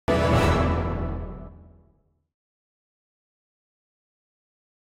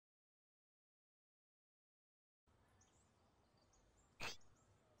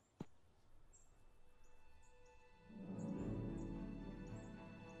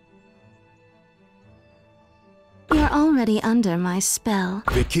already under my spell.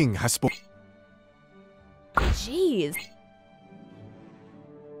 The king has spoken. Jeez.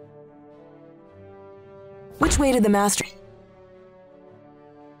 Which way did the master...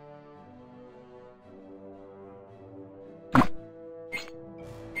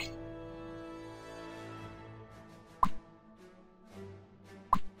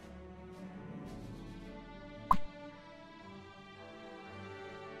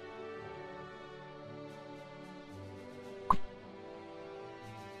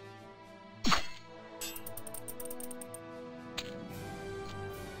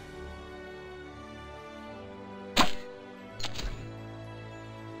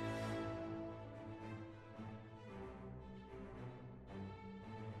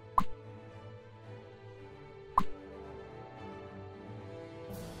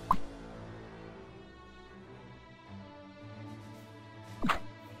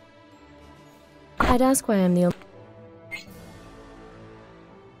 I'd ask why I'm the only...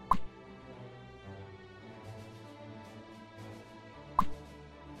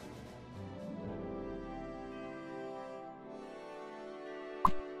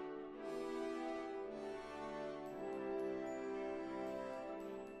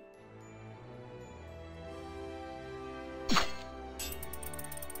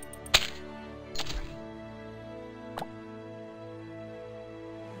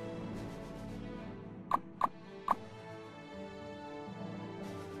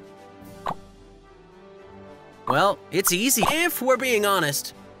 Well, it's easy. If we're being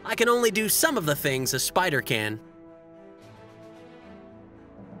honest, I can only do some of the things a spider can.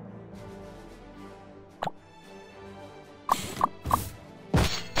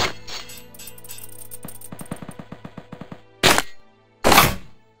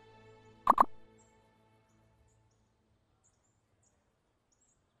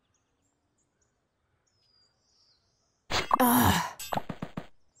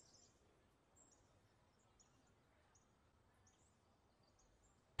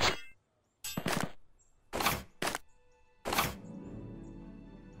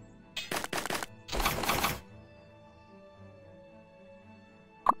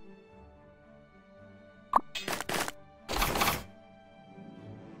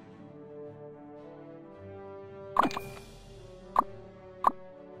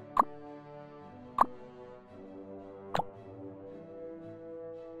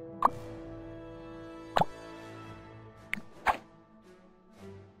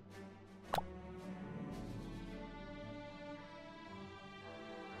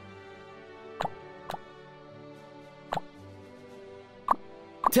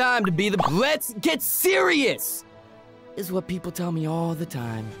 Time to be the... Let's get serious! Is what people tell me all the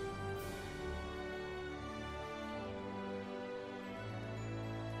time.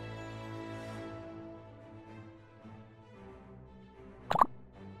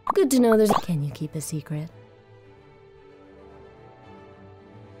 Good to know there's... Can you keep a secret?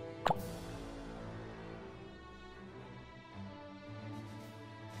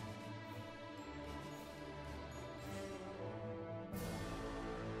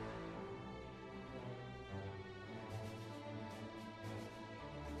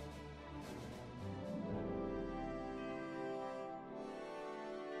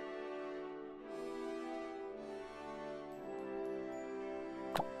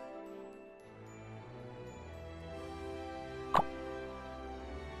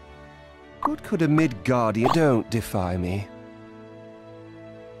 What could a Midgardian... Don't defy me.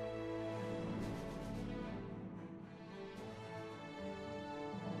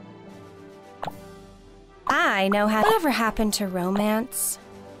 I know how... Whatever happened to romance?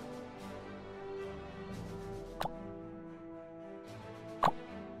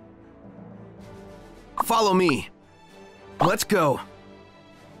 Follow me. Let's go.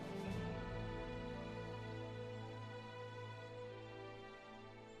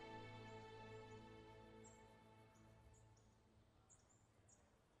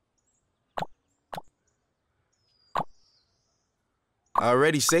 I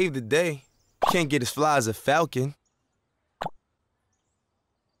already saved the day. Can't get as fly as a falcon.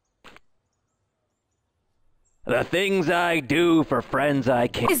 The things I do for friends I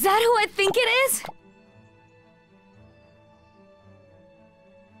can't... Is that who I think it is?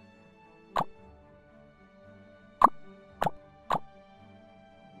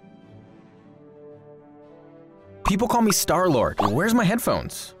 People call me Star-Lord. Where's my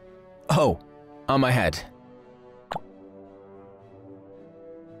headphones? Oh, on my head.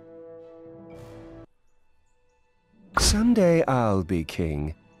 Someday I'll be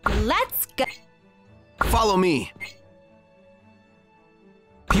king. Let's go. Follow me.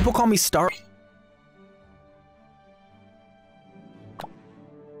 People call me Star...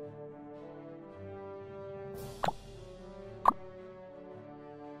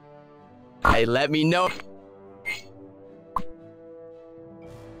 let me know.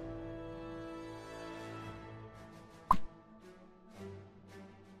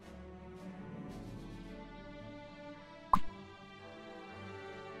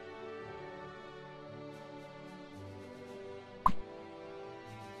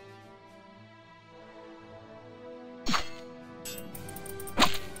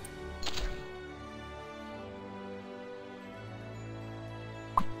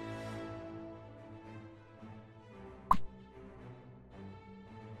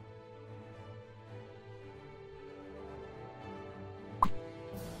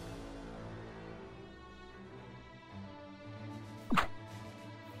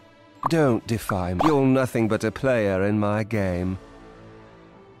 Don't defy me. You're nothing but a player in my game.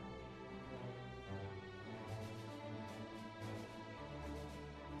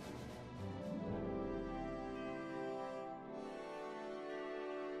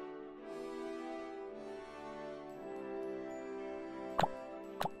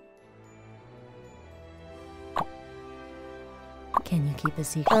 Can you keep a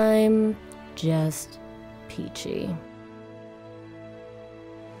secret? I'm just peachy.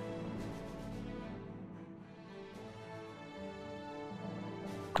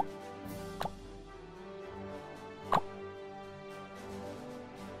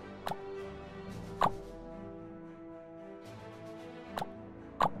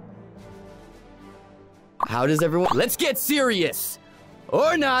 How does everyone... Let's get serious!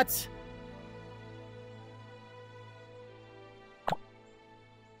 Or not!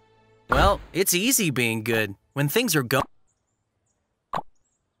 Well, it's easy being good when things are going.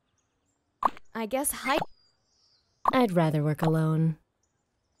 I guess I'd rather work alone.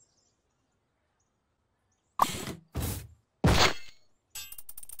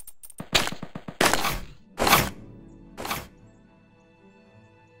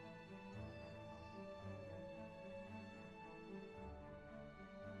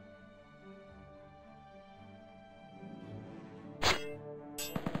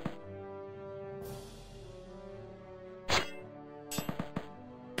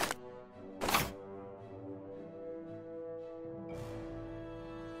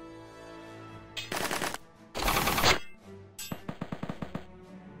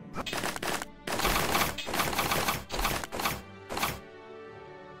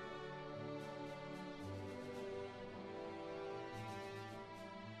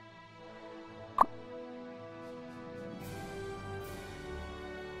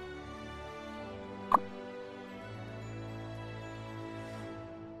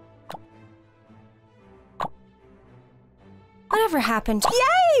 Whatever happened to—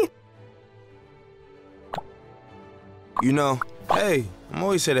 Yay! You know, hey, I'm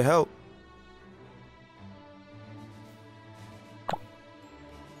always here to help.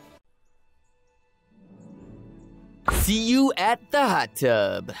 See you at the hot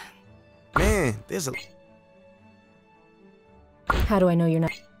tub. Man, there's a... How do I know you're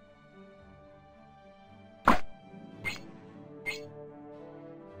not?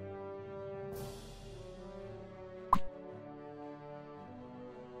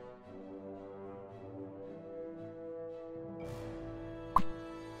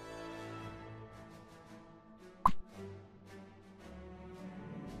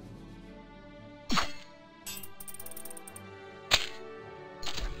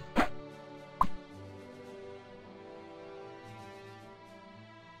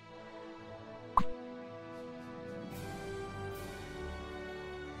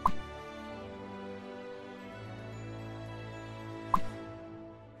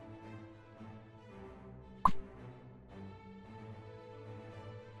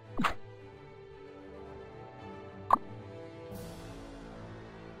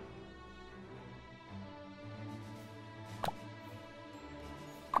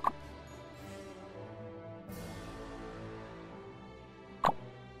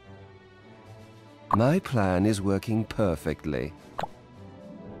 My plan is working perfectly.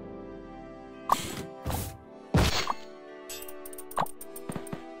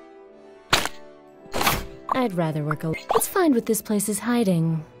 I'd rather work alone. Let's find what this place is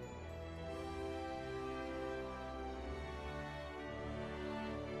hiding.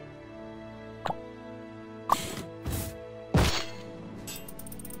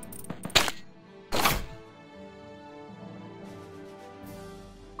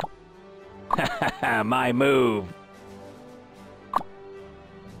 My move.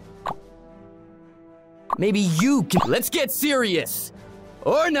 Maybe you can... Let's get serious!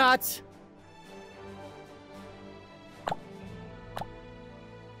 Or not!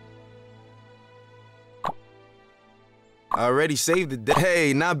 Already saved the day.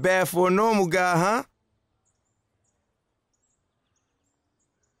 Hey, not bad for a normal guy, huh?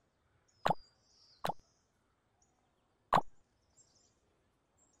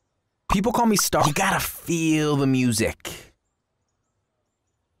 People call me Star. You gotta feel the music.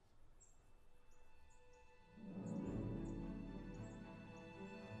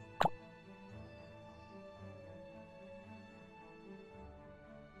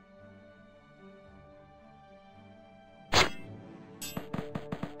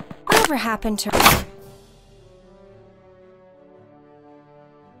 Whatever happened to...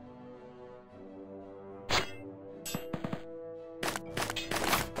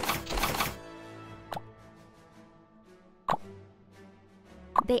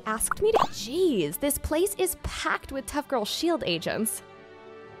 They asked me to... Jeez, this place is packed with tough girl S.H.I.E.L.D. agents.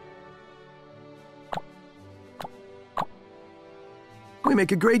 We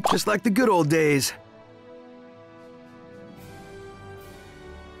make a great, just like the good old days.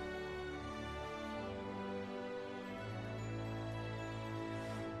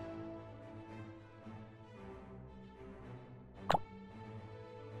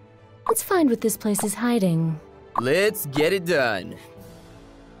 Let's find what this place is hiding. Let's get it done.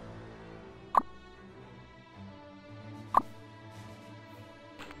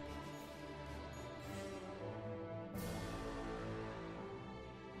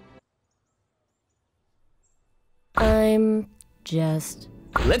 I'm just...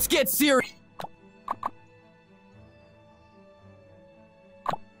 Let's get serious.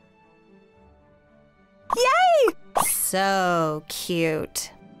 Yay! So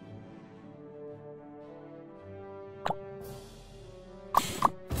cute.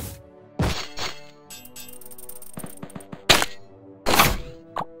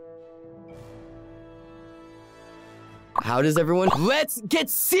 How does everyone... Let's get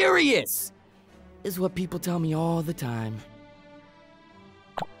serious! Is what people tell me all the time.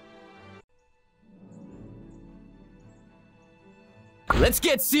 Let's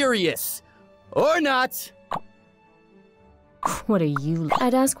get serious! Or not! What are you...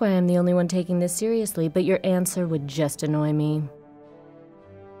 I'd ask why I'm the only one taking this seriously, but your answer would just annoy me.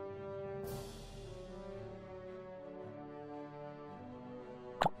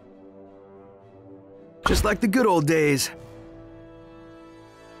 Just like the good old days.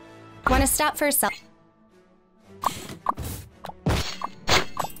 Want to stop for a sec?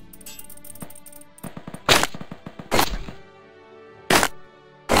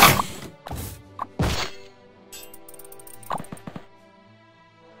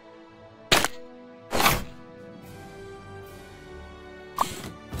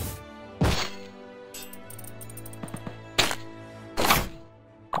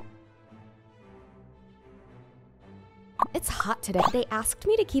 It's hot today. They asked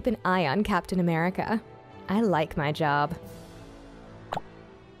me to keep an eye on Captain America. I like my job.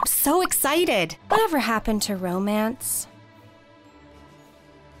 So excited. Whatever happened to romance?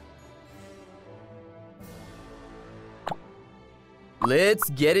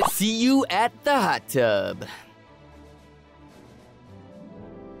 Let's get it. See you at the hot tub.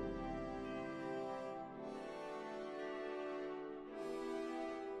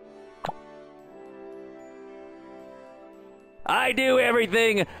 I do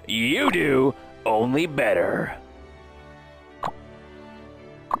everything you do, only better.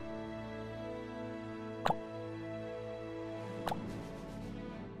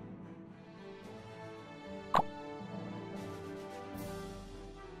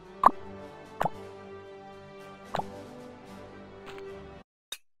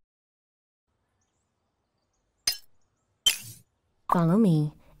 Follow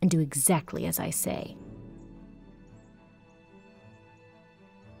me and do exactly as I say.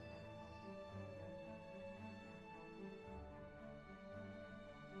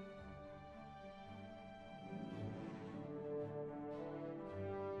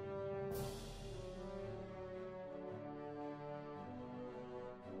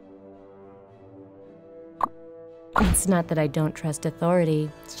 It's not that I don't trust authority,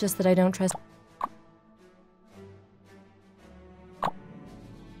 it's just that I don't trust...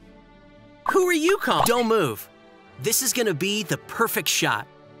 Who are you calling? Don't move. This is gonna be the perfect shot.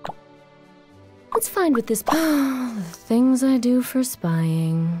 Let's find what this... the things I do for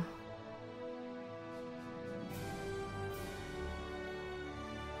spying.